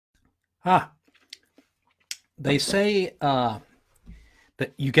Ah, they say that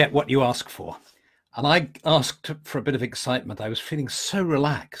you get what you ask for. And I asked for a bit of excitement. I was feeling so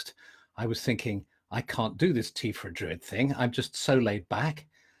relaxed. I was thinking, I can't do this tea for a druid thing. I'm just so laid back.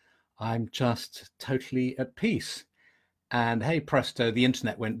 I'm just totally at peace. And hey, presto, the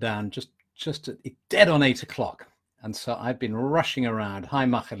internet went down just dead on 8 o'clock. And so I've been rushing around. Hi,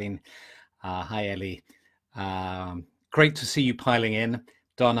 Machelin. Hi, Ellie. Great to see you piling in.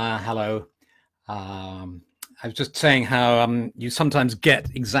 Donna, hello. Um, I was just saying how you sometimes get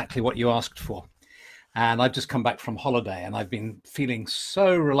exactly what you asked for. And I've just come back from holiday and I've been feeling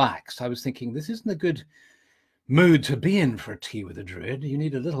so relaxed. I was thinking, this isn't a good mood to be in for a tea with a druid. You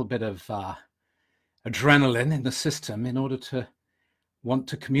need a little bit of adrenaline in the system in order to want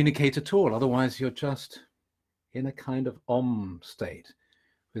to communicate at all. Otherwise, you're just in a kind of state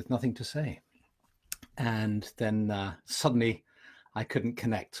with nothing to say. And then suddenly I couldn't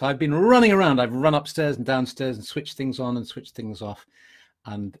connect. So I've been running around. I've run upstairs and downstairs and switched things on and switched things off.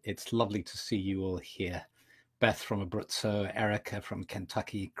 And it's lovely to see you all here. Beth from Abruzzo, Erica from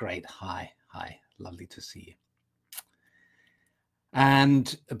Kentucky, great. Hi, lovely to see you.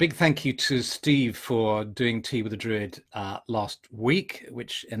 And a big thank you to Steve for doing Tea with a Druid last week,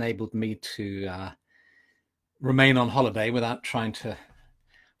 which enabled me to remain on holiday without trying to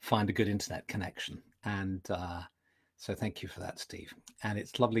find a good internet connection. And so thank you for that, Steve. And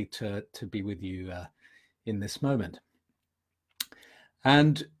it's lovely to be with you in this moment.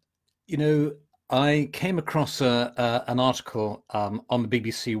 And, you know, I came across an article on the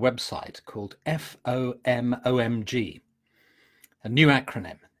BBC website called FOMOMG, a new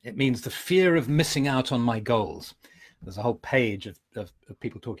acronym. It means the fear of missing out on my goals. There's a whole page of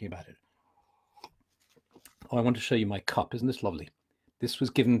people talking about it. Oh, I want to show you my cup. Isn't this lovely? This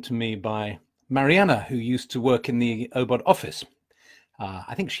was given to me by Mariana, who used to work in the OBOD office.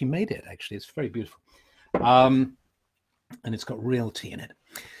 I think she made it, actually. It's very beautiful. And it's got real tea in it.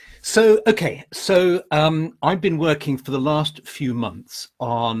 So, okay, so I've been working for the last few months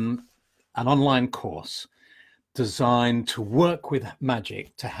on an online course designed to work with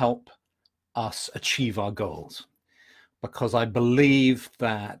magic to help us achieve our goals. Because I believe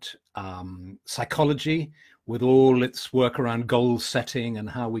that psychology, with all its work around goal setting and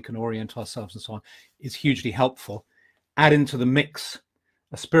how we can orient ourselves and so on, is hugely helpful. Add into the mix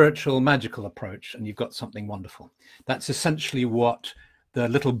a spiritual, magical approach, and you've got something wonderful. That's essentially what the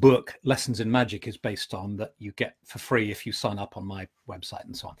little book, Lessons in Magic, is based on, that you get for free if you sign up on my website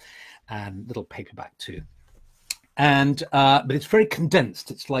and so on, and little paperback too. And but it's very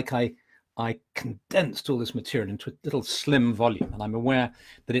condensed. It's like I condensed all this material into a little slim volume, and I'm aware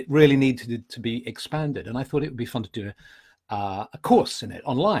that it really needed to be expanded. And I thought it would be fun to do a course in it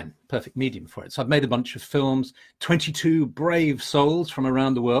online, perfect medium for it. So I've made a bunch of films, 22 brave souls from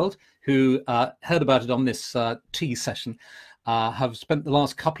around the world who heard about it on this tea session, have spent the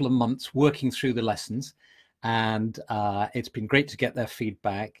last couple of months working through the lessons. And it's been great to get their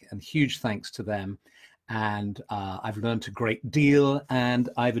feedback, and huge thanks to them. And I've learned a great deal, and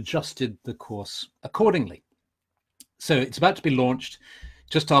I've adjusted the course accordingly. So it's about to be launched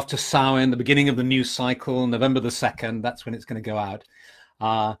just after Samhain, the beginning of the new cycle, November the 2nd. That's when it's going to go out.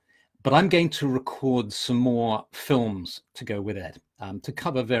 But I'm going to record some more films to go with it, to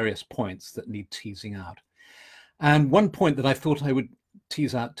cover various points that need teasing out. And one point that I thought I would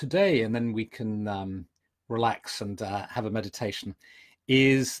tease out today, and then we can relax and have a meditation,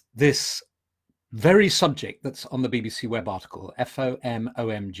 is this very subject that's on the BBC web article,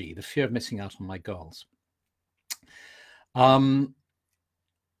 FOMOMG, the fear of missing out on my goals.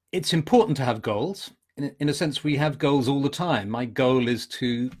 It's important to have goals. In a sense, we have goals all the time. My goal is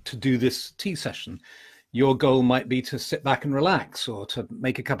to do this tea session. Your goal might be to sit back and relax, or to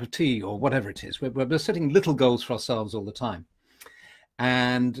make a cup of tea, or whatever it is. We're setting little goals for ourselves all the time.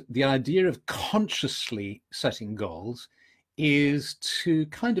 And the idea of consciously setting goals is to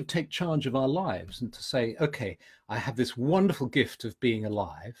kind of take charge of our lives and to say, okay, I have this wonderful gift of being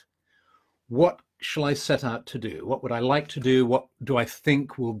alive. What shall I set out to do? What would I like to do? What do I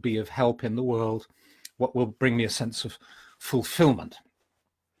think will be of help in the world? What will bring me a sense of fulfillment?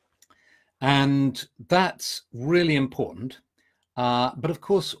 And that's really important. But of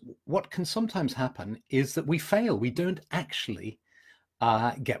course, what can sometimes happen is that we fail. We don't actually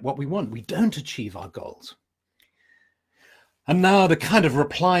get what we want. We don't achieve our goals. And now the kind of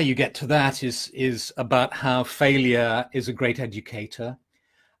reply you get to that is about how failure is a great educator,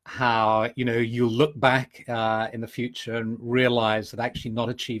 how, you know, you'll look back in the future and realize that actually not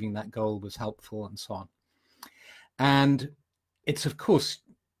achieving that goal was helpful, and so on. And it's, of course,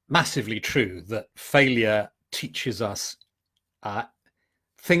 massively true that failure teaches us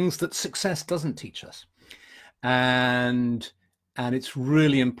things that success doesn't teach us. And it's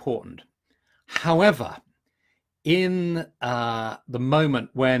really important. However, in the moment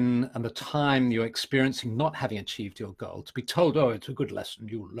when and the time you're experiencing not having achieved your goal, to be told, oh, it's a good lesson,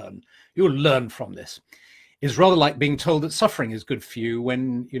 you'll learn from this, is rather like being told that suffering is good for you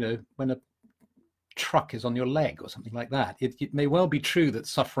when a truck is on your leg or something like that. It may well be true that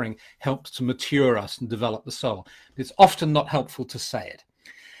suffering helps to mature us and develop the soul. But it's often not helpful to say it.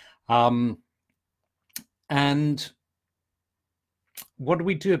 And what do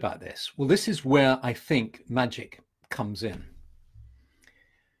we do about this? Well, this is where I think magic comes in.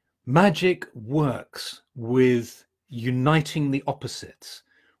 Magic works with uniting the opposites,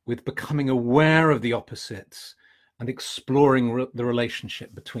 with becoming aware of the opposites and exploring the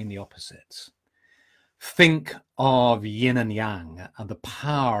relationship between the opposites. Think of yin and yang and the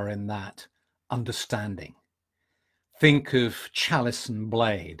power in that understanding. Think of chalice and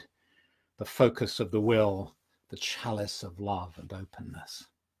blade, the focus of the will, the chalice of love and openness.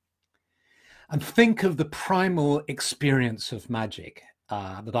 And think of the primal experience of magic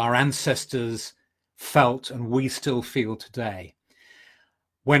that our ancestors felt and we still feel today,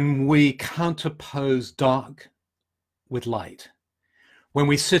 when we counterpose dark with light, when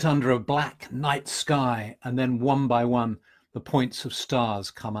we sit under a black night sky and then one by one the points of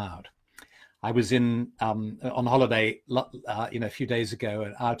stars come out. I was on holiday a few days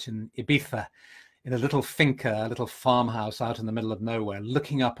ago out in Ibiza, in a little finca, a little farmhouse out in the middle of nowhere,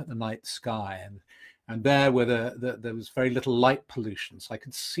 looking up at the night sky, and there were there was very little light pollution, so I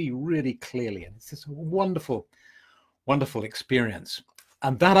could see really clearly, and it's just a wonderful, wonderful experience.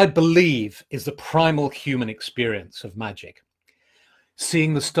 And that, I believe, is the primal human experience of magic.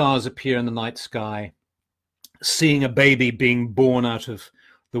 Seeing the stars appear in the night sky, seeing a baby being born out of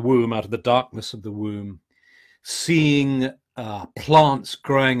the womb, out of the darkness of the womb, seeing plants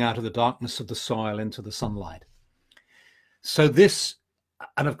growing out of the darkness of the soil into the sunlight. So this,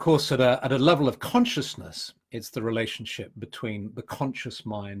 and of course at a level of consciousness, it's the relationship between the conscious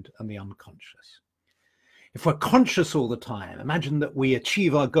mind and the unconscious. If we're conscious all the time, imagine that we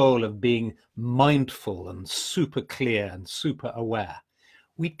achieve our goal of being mindful and super clear and super aware.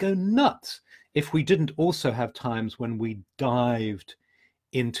 We'd go nuts if we didn't also have times when we dived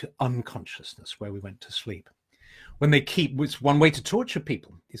into unconsciousness, where we went to sleep. When it's one way to torture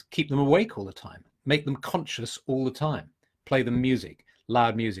people, is keep them awake all the time, make them conscious all the time, play them music,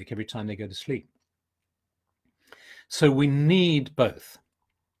 loud music every time they go to sleep. So we need both.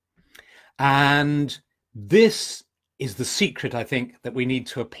 And this is the secret, I think, that we need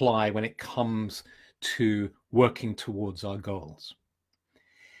to apply when it comes to working towards our goals,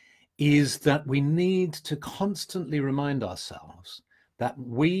 is that we need to constantly remind ourselves that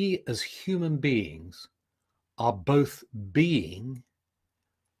we as human beings are both being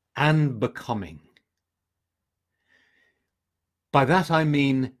and becoming. By that I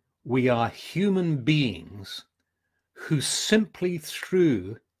mean we are human beings who simply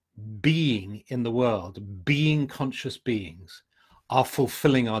through being in the world, being conscious beings, are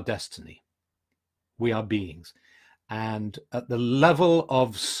fulfilling our destiny. We are beings. And at the level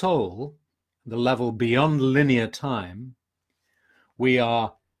of soul, the level beyond linear time, we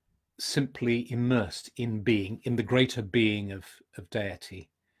are simply immersed in being, in the greater being of deity,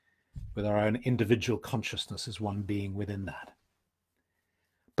 with our own individual consciousness as one being within that.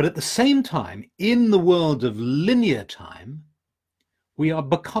 But at the same time, in the world of linear time, we are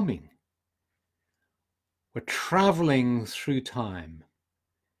becoming. We're traveling through time,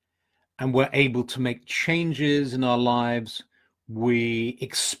 and we're able to make changes in our lives. We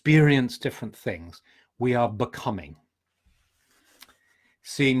experience different things. We are becoming.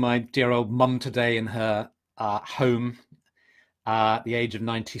 Seeing my dear old mum today in her home at the age of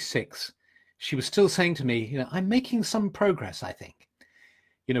 96, she was still saying to me, I'm making some progress, I think.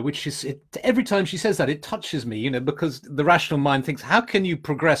 Which is, every time she says that, it touches me, because the rational mind thinks, how can you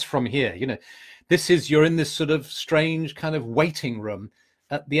progress from here? You're in this sort of strange kind of waiting room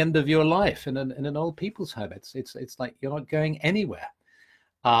at the end of your life in an old people's home. It's like you're not going anywhere.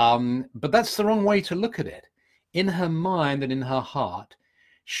 But that's the wrong way to look at it. In her mind and in her heart,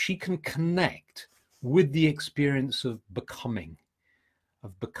 she can connect with the experience of becoming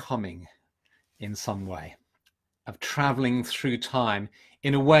in some way, of traveling through time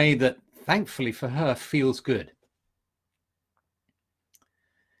in a way that, thankfully for her, feels good.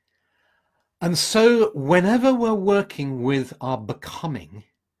 And so whenever we're working with our becoming,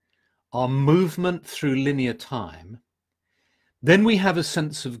 our movement through linear time, then we have a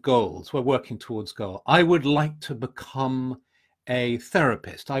sense of goals. We're working towards goal. I would like to become a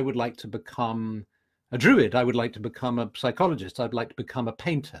therapist. I would like to become a Druid. I would like to become a psychologist. I'd like to become a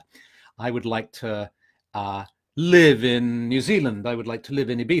painter. I would like to live in New Zealand. I would like to live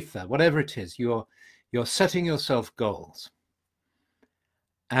in Ibiza. Whatever it is, you're setting yourself goals.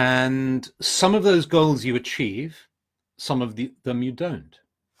 And some of those goals you achieve, some of them you don't.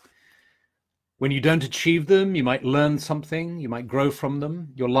 When you don't achieve them, you might learn something, you might grow from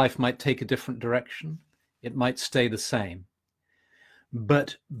them, your life might take a different direction, it might stay the same.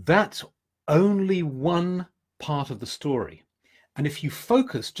 But that's only one part of the story. And if you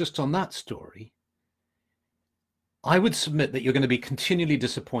focus just on that story, I would submit that you're going to be continually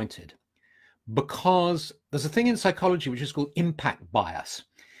disappointed, because there's a thing in psychology which is called impact bias.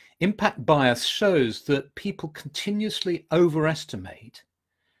 Impact bias shows that people continuously overestimate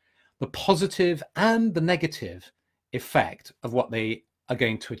the positive and the negative effect of what they are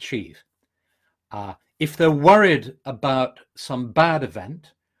going to achieve. If they're worried about some bad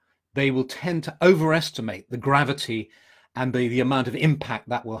event, they will tend to overestimate the gravity and the amount of impact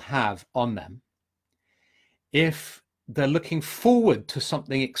that will have on them. If they're looking forward to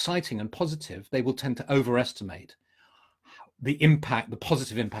something exciting and positive, they will tend to overestimate the impact, the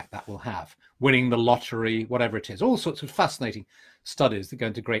positive impact that will have, winning the lottery, whatever it is. All sorts of fascinating studies that go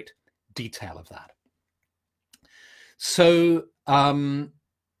into great detail of that. So I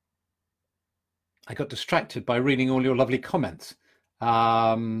got distracted by reading all your lovely comments.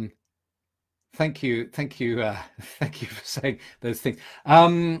 Thank you for saying those things.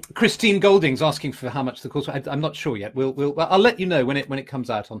 Christine Golding's asking for how much the course. I'm not sure yet. I'll let you know when it comes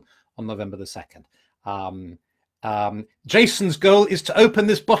out on November the 2nd. Jason's goal is to open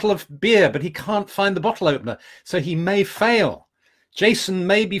this bottle of beer, but he can't find the bottle opener, so he may fail. Jason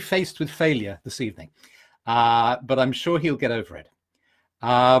may be faced with failure this evening, but I'm sure he'll get over it.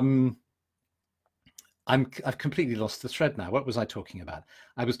 I've completely lost the thread now. What was I talking about?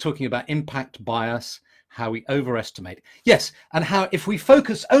 I was talking about impact bias, how we overestimate. Yes, and how if we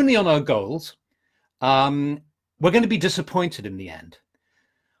focus only on our goals, we're going to be disappointed in the end.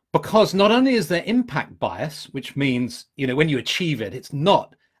 Because not only is there impact bias, which means, when you achieve it, it's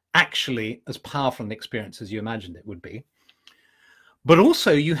not actually as powerful an experience as you imagined it would be. But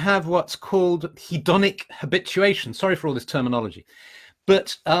also you have what's called hedonic habituation. Sorry for all this terminology.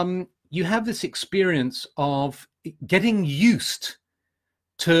 But you have this experience of getting used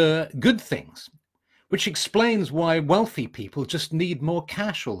to good things, which explains why wealthy people just need more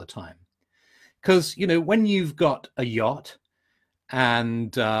cash all the time. Because, when you've got a yacht,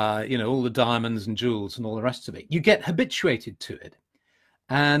 and all the diamonds and jewels and all the rest of it, you get habituated to it,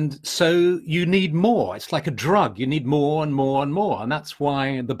 and so you need more. It's like a drug. You need more and more and more, and that's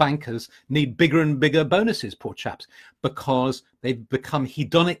why the bankers need bigger and bigger bonuses, poor chaps, because they've become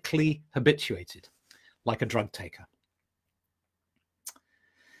hedonically habituated, like a drug taker.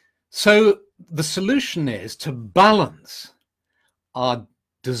 So the solution is to balance our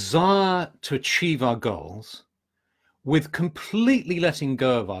desire to achieve our goals with completely letting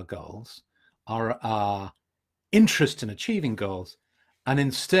go of our goals, our interest in achieving goals, and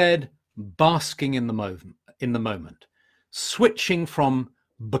instead basking in the moment, switching from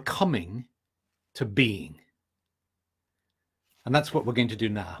becoming to being. And that's what we're going to do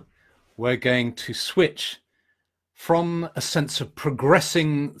now. We're going to switch from a sense of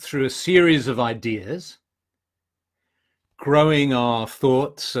progressing through a series of ideas, growing our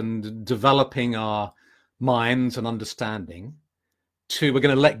thoughts and developing our minds and understanding, to we're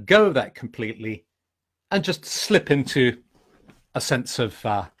going to let go of that completely and just slip into a sense of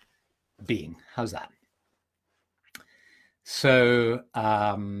being. How's that? So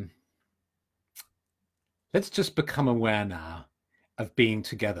let's just become aware now of being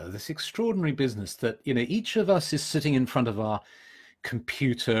together, this extraordinary business that each of us is sitting in front of our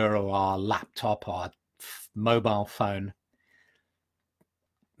computer or our laptop or our mobile phone,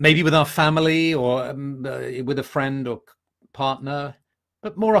 maybe with our family or with a friend or partner,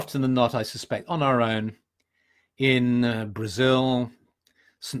 but more often than not, I suspect, on our own, in Brazil,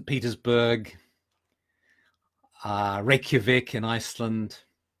 St. Petersburg, Reykjavik in Iceland,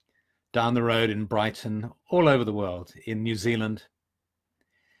 down the road in Brighton, all over the world, in New Zealand.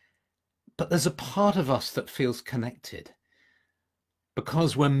 But there's a part of us that feels connected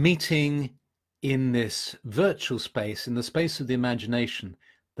because we're meeting in this virtual space, in the space of the imagination,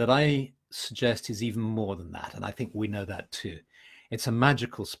 that I suggest is even more than that. And I think we know that too. It's a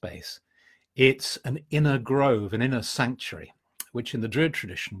magical space. It's an inner grove, an inner sanctuary, which in the Druid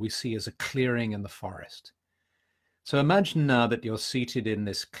tradition we see as a clearing in the forest. So imagine now that you're seated in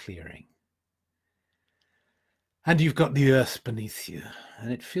this clearing and you've got the earth beneath you,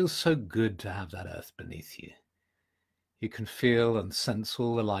 and it feels so good to have that earth beneath you. You can feel and sense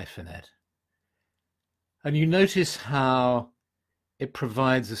all the life in it. And you notice how it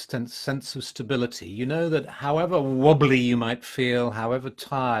provides a sense of stability. You know that however wobbly you might feel, however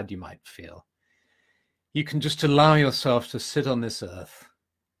tired you might feel, you can just allow yourself to sit on this earth.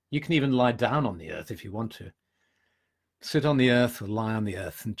 You can even lie down on the earth if you want to. Sit on the earth or lie on the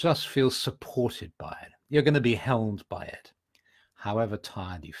earth and just feel supported by it. You're going to be held by it, however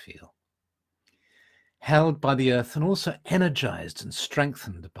tired you feel. Held by the earth and also energized and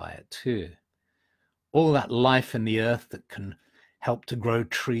strengthened by it too. All that life in the earth that can help to grow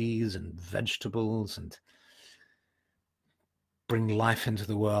trees and vegetables and bring life into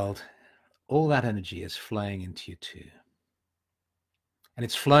the world, all that energy is flowing into you too. And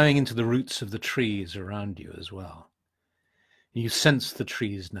it's flowing into the roots of the trees around you as well. You sense the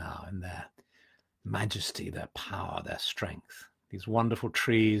trees now in their majesty, their power, their strength. These wonderful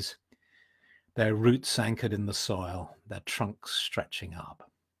trees, their roots anchored in the soil, their trunks stretching up.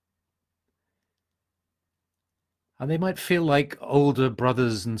 And they might feel like older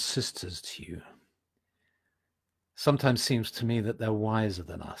brothers and sisters to you. Sometimes seems to me that they're wiser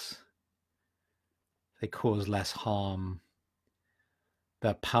than us. They cause less harm.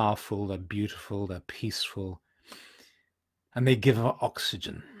 They're powerful, they're beautiful, they're peaceful. And they give us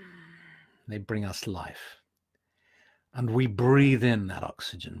oxygen. They bring us life. And we breathe in that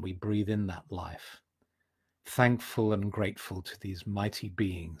oxygen. We breathe in that life. Thankful and grateful to these mighty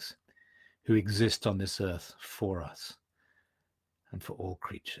beings who exist on this earth for us and for all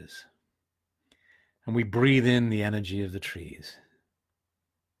creatures. And we breathe in the energy of the trees.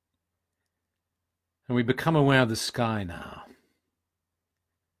 And we become aware of the sky now.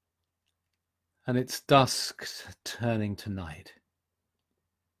 And it's dusk turning to night.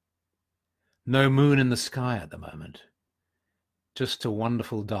 No moon in the sky at the moment. Just a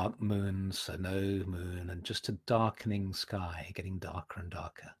wonderful dark moon, so no moon, and just a darkening sky, getting darker and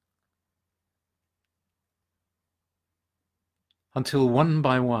darker. Until one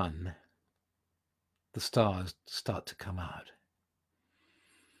by one, the stars start to come out.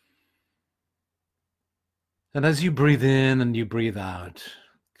 And as you breathe in and you breathe out,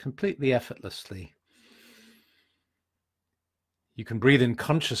 completely effortlessly, you can breathe in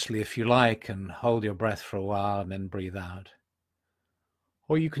consciously if you like and hold your breath for a while and then breathe out.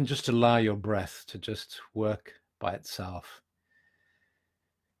 Or you can just allow your breath to just work by itself.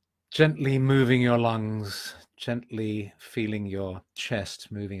 Gently moving your lungs, gently feeling your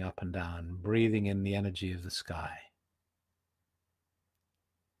chest moving up and down, breathing in the energy of the sky,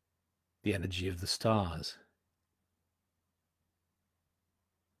 the energy of the stars.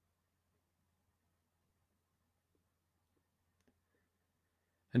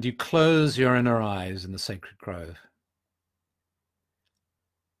 And you close your inner eyes in the sacred grove.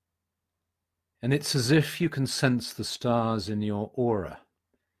 And it's as if you can sense the stars in your aura.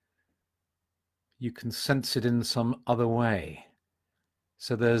 You can sense it in some other way.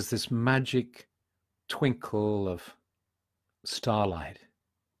 So there's this magic twinkle of starlight.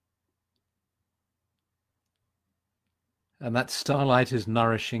 And that starlight is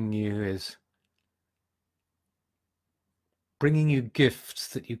nourishing you, is bringing you gifts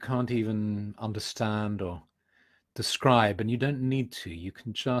that you can't even understand or describe, and you don't need to. You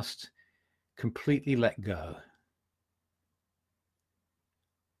can just completely let go.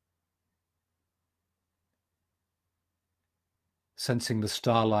 Sensing the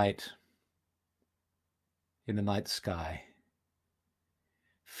starlight in the night sky,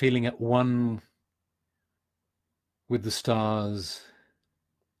 feeling at one with the stars,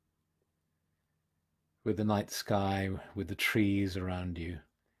 with the night sky, with the trees around you,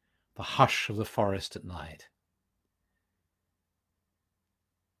 the hush of the forest at night,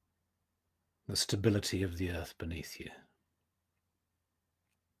 the stability of the earth beneath you.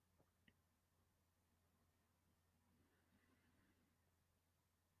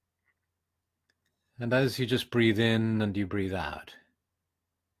 And as you just breathe in and you breathe out,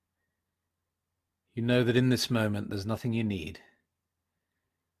 you know that in this moment there's nothing you need,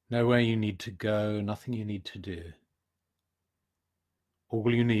 nowhere you need to go, nothing you need to do.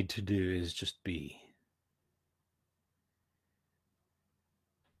 All you need to do is just be.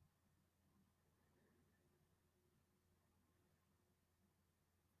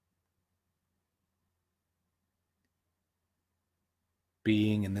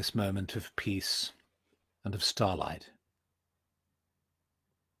 Being in this moment of peace and of starlight.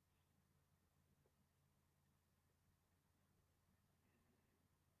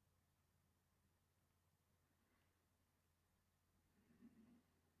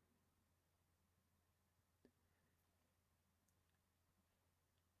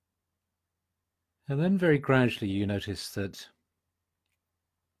 And then very gradually you notice that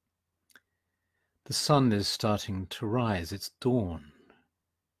The sun is starting to rise. It's dawn.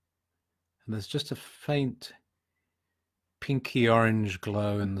 And there's just a faint pinky orange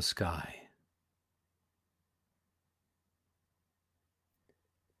glow in the sky.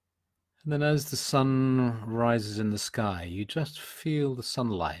 And then as the sun rises in the sky, you just feel the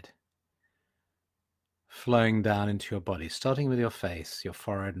sunlight flowing down into your body, starting with your face, your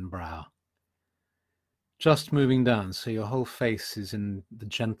forehead and brow. Just moving down, so your whole face is in the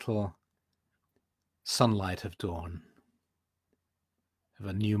gentle sunlight of dawn, of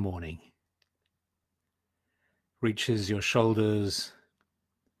a new morning. Reaches your shoulders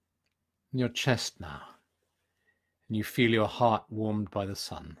and your chest now, and you feel your heart warmed by the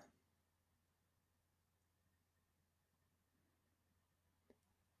sun.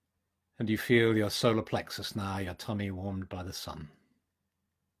 And you feel your solar plexus now, your tummy warmed by the sun.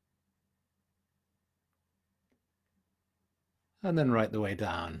 And then right the way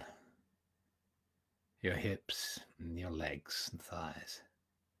down, your hips and your legs and thighs.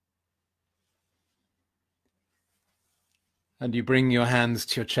 And you bring your hands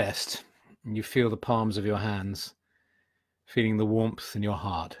to your chest, and you feel the palms of your hands, feeling the warmth in your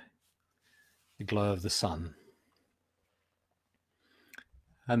heart, the glow of the sun.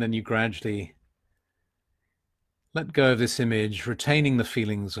 And then you gradually let go of this image, retaining the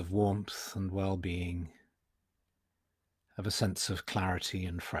feelings of warmth and well-being, of a sense of clarity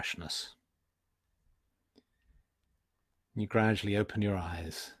and freshness. You gradually open your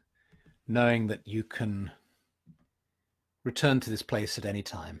eyes, knowing that you can return to this place at any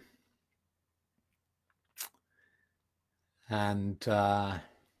time. And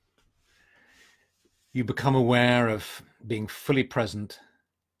you become aware of being fully present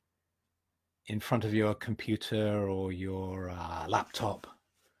in front of your computer or your laptop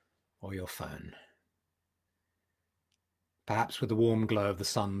or your phone. Perhaps with the warm glow of the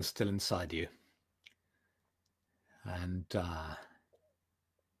sun still inside you. And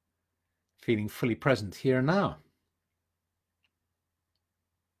feeling fully present here and now.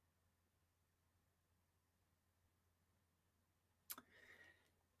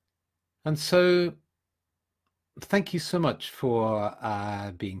 And so, thank you so much for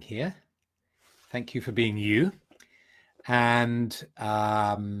being here. Thank you for being you. And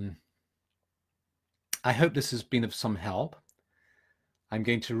I hope this has been of some help. I'm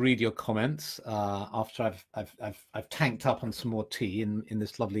going to read your comments after I've tanked up on some more tea in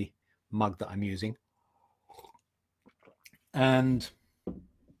this lovely mug that I'm using. And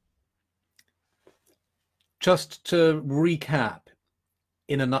just to recap,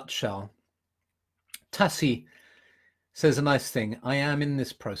 in a nutshell, Tassie says a nice thing. I am in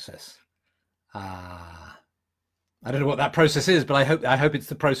this process. I don't know what that process is, but I hope it's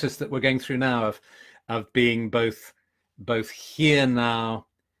the process that we're going through now of being both here now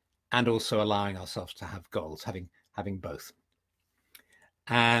and also allowing ourselves to have goals, having both.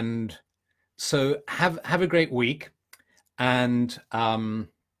 And so have a great week, and I'll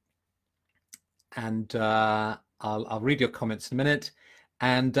read your comments in a minute.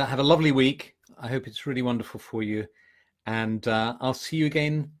 And have a lovely week. I hope it's really wonderful for you. And I'll see you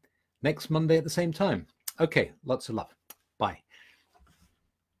again next Monday at the same time. Okay, lots of love. Bye.